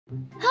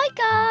Hi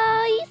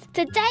guys!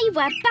 Today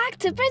we're back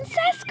to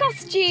princess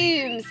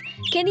costumes!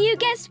 Can you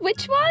guess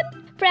which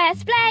one?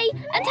 Press play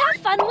and have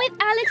fun with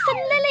Alex and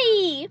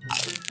Lily!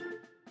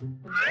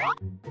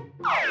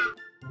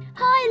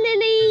 Hi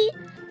Lily!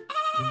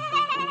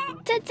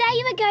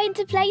 Today we're going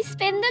to play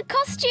Spin the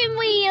Costume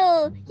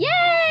Wheel!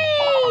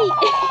 Yay!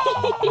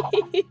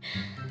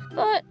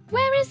 But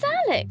where is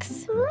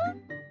Alex?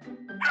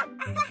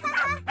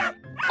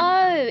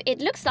 Oh,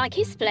 it looks like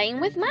he's playing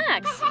with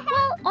Max.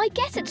 Well, I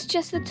guess it's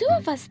just the two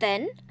of us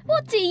then.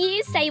 What do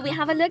you say we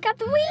have a look at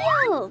the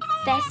wheel?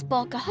 There's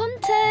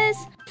Pocahontas,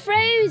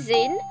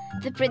 Frozen,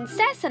 the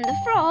Princess and the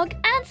Frog,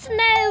 and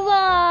Snow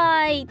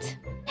White.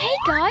 Hey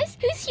guys,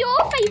 who's your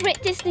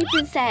favourite Disney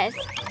princess?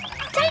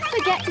 Don't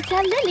forget to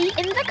tell Lily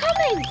in the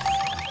comments.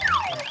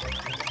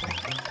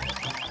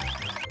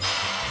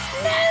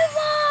 Snow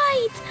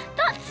White!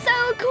 That's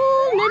so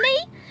cool,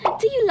 Lily.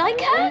 Do you like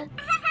her?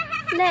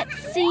 Let's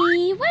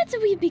see, where do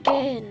we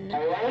begin?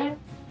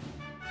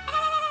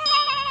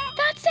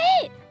 That's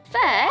it!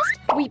 First,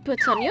 we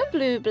put on your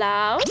blue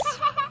blouse.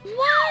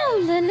 Wow,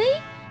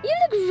 Lily, you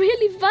look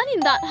really fun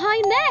in that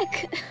high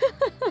neck.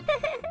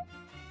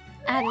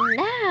 And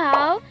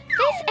now,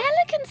 this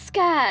elegant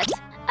skirt.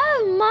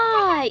 Oh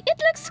my,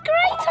 it looks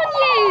great on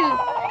you!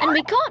 And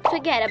we can't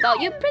forget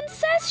about your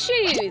princess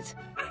shoes.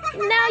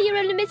 Now you're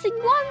only missing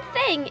one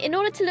thing in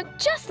order to look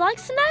just like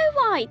Snow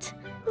White.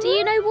 Do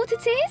you know what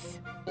it is?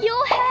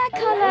 Your hair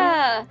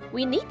colour!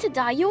 We need to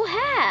dye your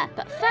hair,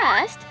 but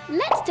first,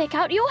 let's take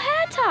out your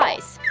hair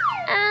ties.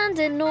 And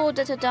in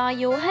order to dye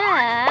your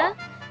hair,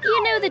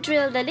 you know the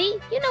drill, Lily.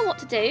 You know what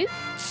to do.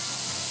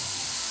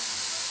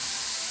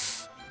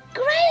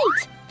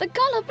 Great! The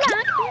colour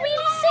black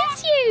really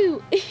suits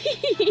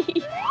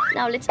you!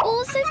 Now let's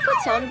also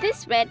put on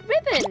this red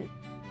ribbon.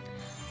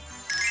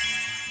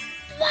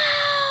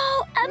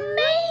 Wow!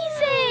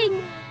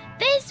 Amazing!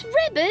 This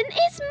ribbon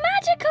is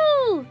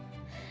magical!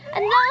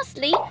 And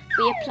lastly,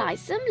 we apply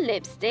some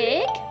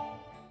lipstick.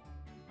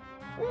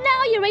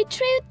 Now you're a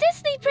true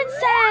Disney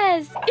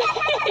princess!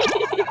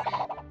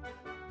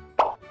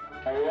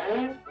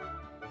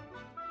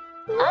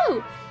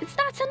 Oh, is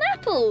that an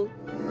apple?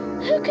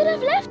 Who could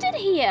have left it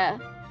here?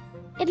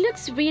 It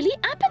looks really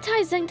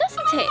appetizing,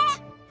 doesn't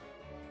it?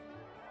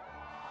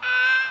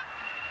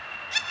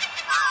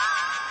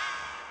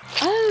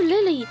 Oh,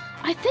 Lily,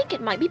 I think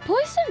it might be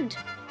poisoned.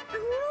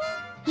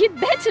 You'd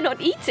better not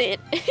eat it.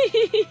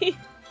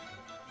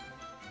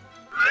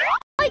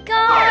 Hi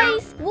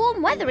guys!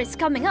 Warm weather is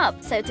coming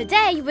up, so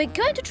today we're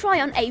going to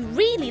try on a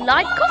really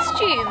light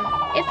costume.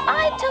 If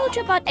I told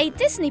you about a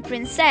Disney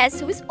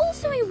princess who is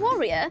also a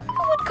warrior,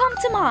 who would come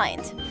to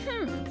mind?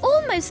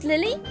 Almost,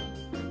 Lily.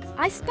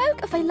 I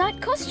spoke of a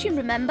light costume,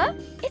 remember?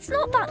 It's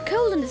not that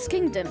cold in this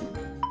kingdom.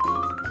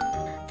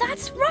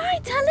 That's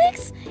right,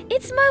 Alex!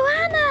 It's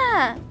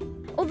Moana!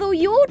 Although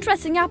you're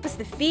dressing up as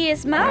the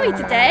fierce Maui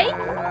today.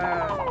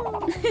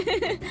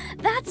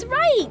 That's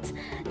right!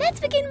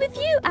 Let's begin with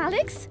you,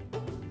 Alex.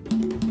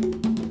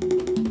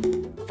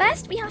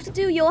 First, we have to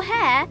do your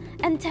hair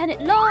and turn it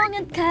long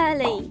and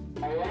curly.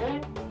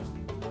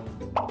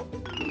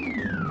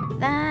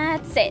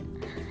 That's it.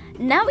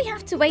 Now we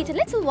have to wait a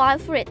little while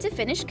for it to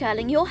finish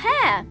curling your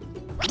hair.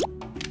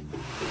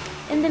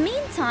 In the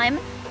meantime,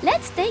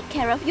 let's take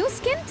care of your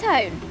skin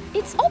tone.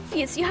 It's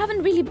obvious you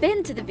haven't really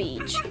been to the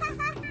beach.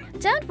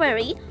 Don't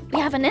worry, we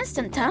have an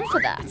instant tan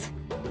for that.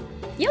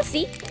 You'll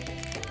see.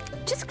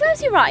 Just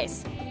close your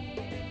eyes.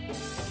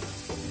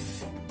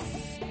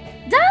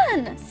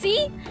 Done!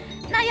 See?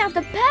 Now you have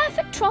the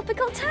perfect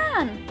tropical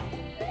tan.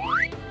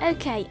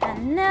 Okay,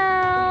 and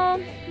now...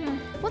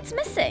 what's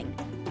missing?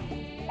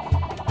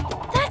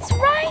 That's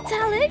right,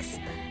 Alex!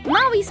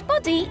 Maui's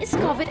body is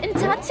covered in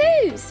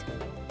tattoos.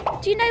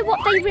 Do you know what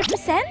they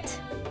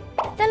represent?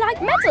 They're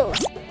like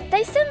medals.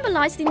 They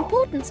symbolize the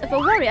importance of a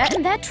warrior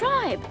in their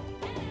tribe.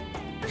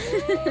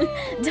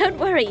 Don't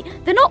worry,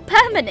 they're not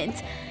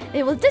permanent.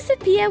 They will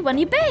disappear when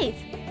you bathe.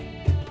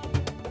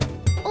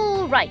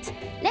 All right,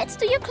 let's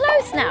do your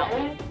clothes now.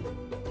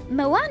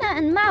 Moana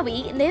and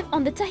Maui live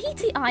on the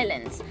Tahiti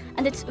Islands,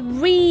 and it's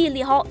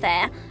really hot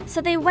there,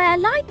 so they wear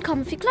light,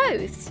 comfy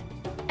clothes.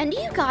 And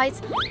you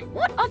guys,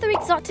 what other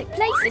exotic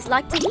places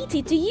like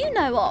Tahiti do you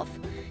know of?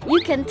 You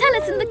can tell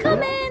us in the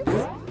comments.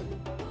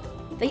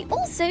 They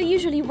also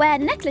usually wear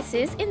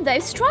necklaces in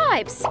those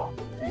tribes.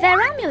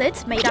 They're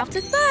amulets made out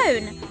of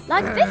bone,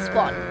 like this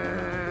one.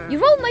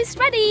 You're almost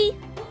ready.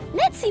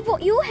 Let's see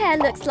what your hair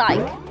looks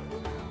like.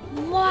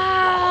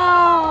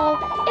 Wow!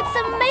 It's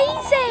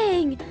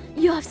amazing!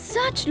 You have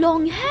such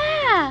long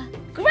hair.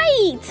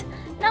 Great!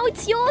 Now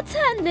it's your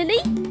turn, Lily.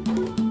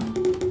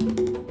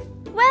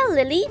 Well,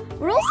 Lily,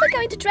 we're also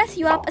going to dress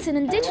you up as an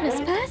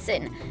indigenous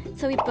person.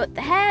 So we put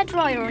the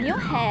hairdryer on your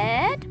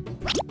head.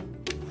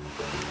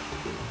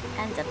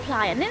 And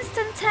apply an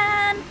instant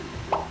tan.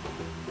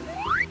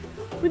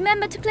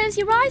 Remember to close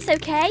your eyes,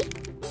 okay?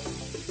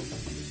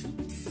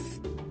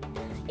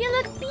 You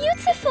look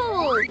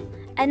beautiful!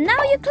 And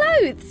now your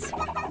clothes!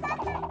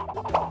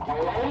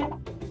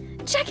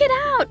 Check it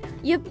out!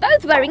 You're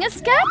both wearing a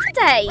skirt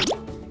today!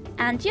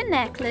 And your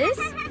necklace,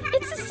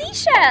 it's a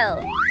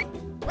seashell.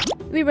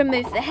 We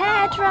remove the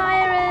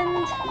hairdryer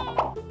and...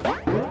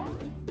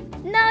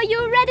 Now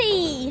you're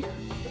ready!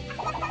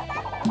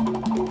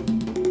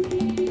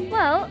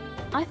 Well,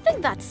 I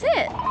think that's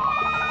it.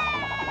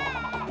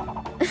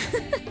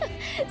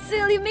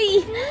 Silly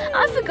me,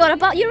 I forgot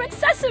about your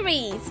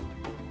accessories.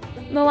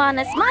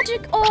 Moana's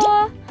magic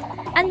oar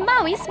and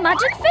Maui's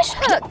magic fish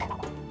hook.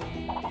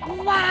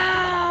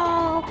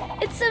 Wow,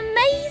 it's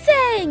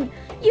amazing!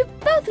 You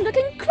both look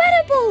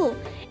incredible!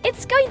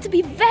 It's going to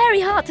be very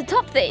hard to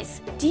top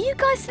this. Do you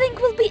guys think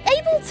we'll be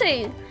able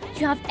to? Do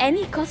you have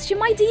any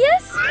costume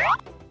ideas?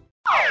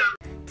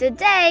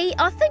 Today,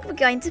 I think we're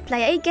going to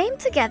play a game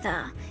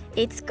together.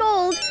 It's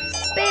called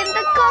Spin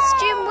the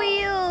Costume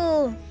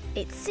Wheel.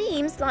 It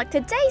seems like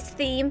today's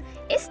theme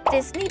is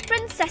Disney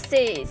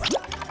princesses.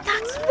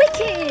 That's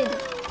wicked!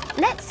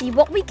 Let's see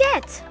what we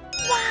get.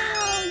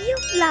 Wow,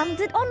 you've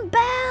landed on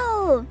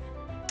Belle.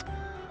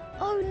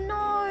 Oh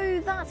no,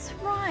 that's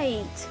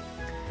right.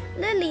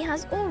 Lily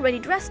has already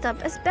dressed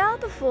up as Belle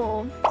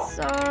before,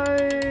 so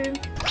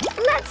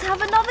let's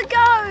have another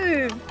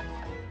go.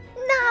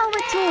 Now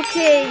we're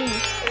talking.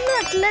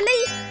 Look,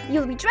 Lily,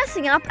 you'll be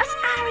dressing up as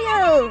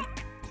Ariel.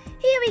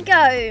 Here we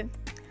go.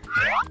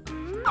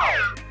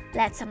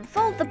 Let's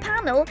unfold the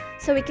panel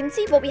so we can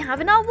see what we have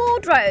in our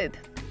wardrobe.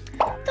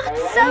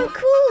 That's so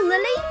cool,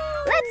 Lily.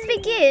 Let's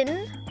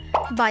begin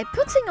by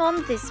putting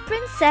on this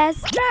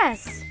princess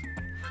dress.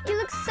 You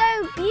look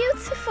so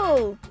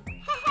beautiful.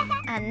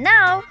 And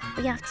now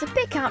we have to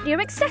pick out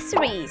your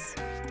accessories.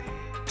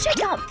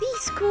 Check out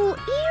these cool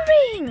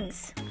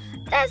earrings.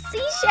 They're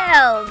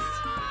seashells.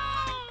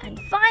 And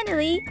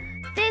finally,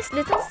 this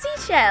little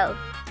seashell.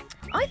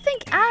 I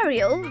think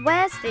Ariel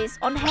wears this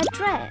on her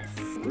dress.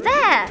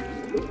 There!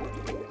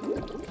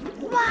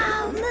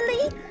 Wow,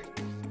 Lily!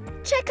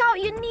 Check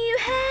out your new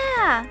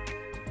hair!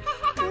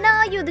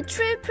 Now you're the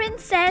true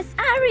princess,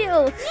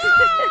 Ariel!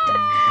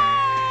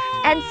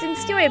 And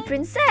since you're a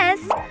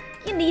princess,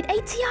 you need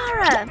a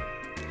tiara.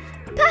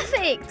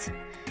 Perfect!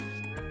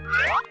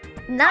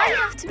 Now you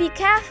have to be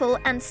careful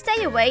and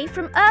stay away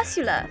from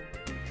Ursula.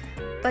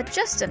 But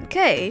just in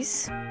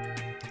case,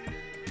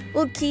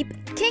 we'll keep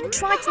King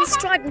Triton's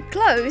trident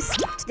close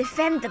to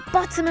defend the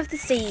bottom of the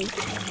sea.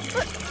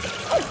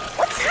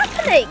 What's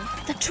happening?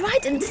 The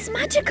trident is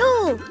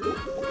magical!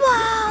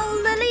 Wow,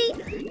 Lily!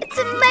 It's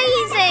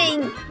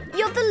amazing!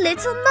 You're the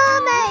Little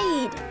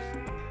Mermaid!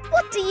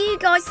 What do you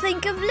guys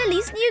think of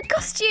Lily's new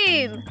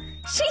costume?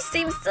 She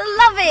seems to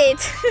love it!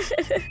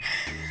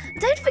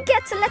 Don't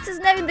forget to let us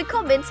know in the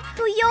comments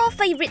who your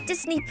favourite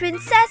Disney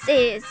princess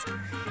is.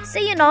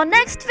 See you in our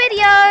next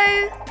video!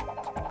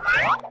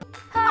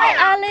 Hi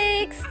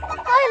Alex!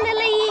 Hi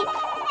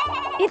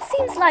Lily! It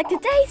seems like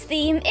today's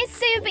theme is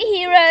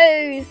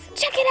superheroes!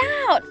 Check it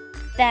out!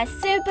 There's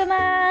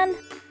Superman,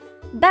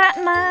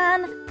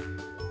 Batman,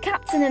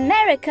 Captain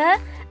America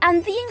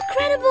and the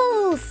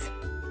Incredibles!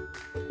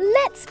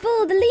 Let's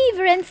pull the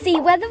lever and see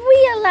where the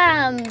wheel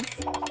lands!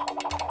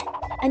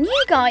 And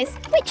you guys,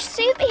 which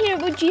superhero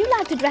would you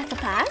like to dress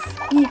up as?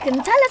 You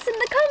can tell us in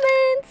the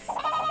comments!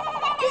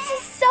 This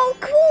is so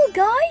cool,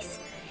 guys!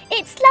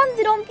 It's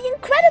landed on the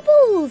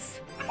Incredibles!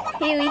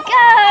 Here we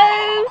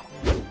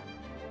go!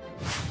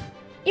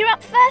 You're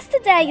up first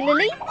today,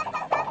 Lily.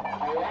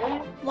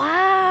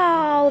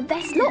 Wow,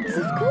 there's lots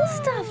of cool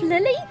stuff,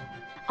 Lily.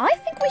 I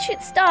think we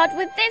should start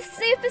with this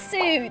super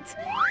suit.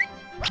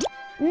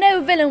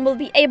 No villain will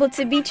be able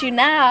to beat you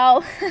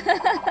now.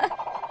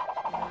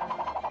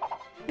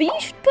 But you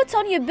should put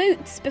on your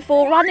boots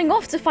before running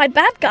off to fight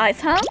bad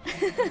guys, huh?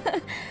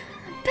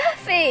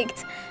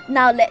 Perfect!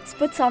 Now let's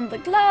put on the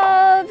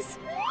gloves.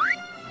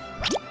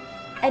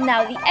 And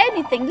now the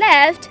only thing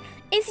left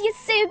is your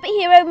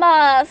superhero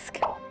mask.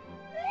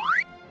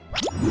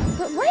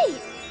 But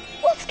wait,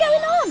 what's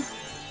going on?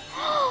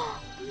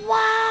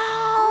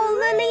 Wow,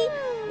 Lily,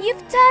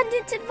 you've turned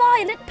into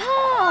Violet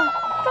Parr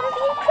from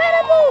the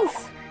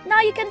Incredibles. Now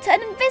you can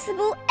turn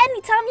invisible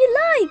anytime you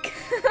like.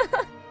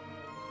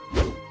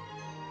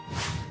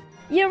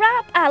 You're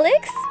up,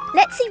 Alex.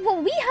 Let's see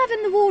what we have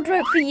in the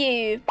wardrobe for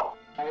you.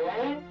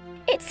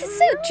 It's a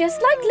suit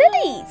just like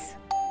Lily's.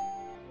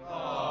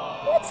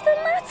 What's the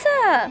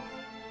matter?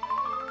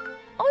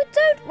 Oh,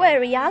 don't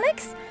worry,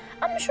 Alex.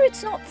 I'm sure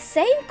it's not the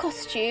same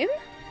costume.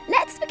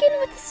 Let's begin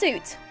with the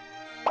suit.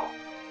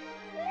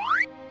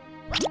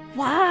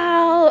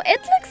 Wow,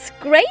 it looks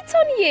great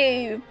on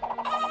you.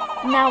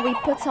 Now we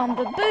put on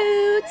the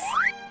boots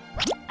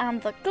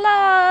and the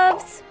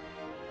gloves.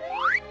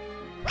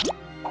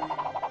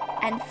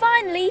 And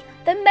finally,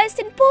 the most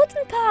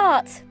important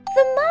part,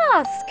 the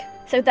mask,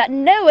 so that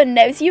no one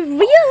knows your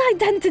real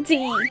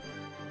identity.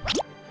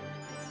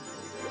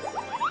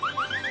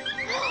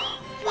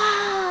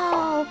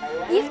 Wow,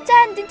 you've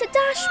turned into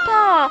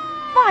Dashpar,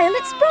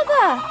 Violet's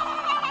brother.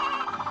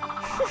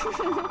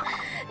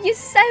 You're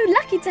so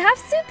lucky to have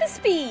super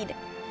speed.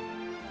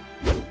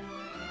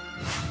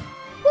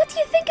 What do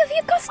you think of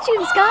your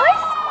costumes,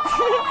 guys?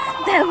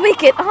 They're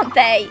wicked, aren't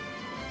they?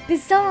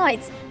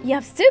 Besides, you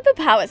have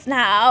superpowers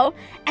now,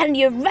 and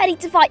you're ready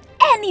to fight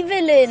any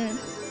villain.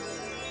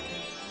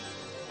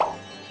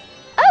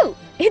 Oh,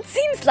 it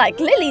seems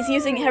like Lily's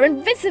using her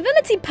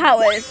invisibility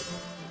powers.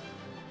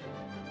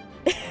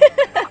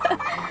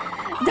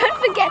 Don't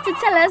forget to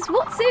tell us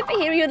what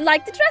superhero you'd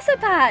like to dress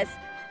up as.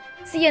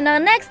 See you in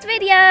our next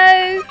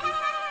video.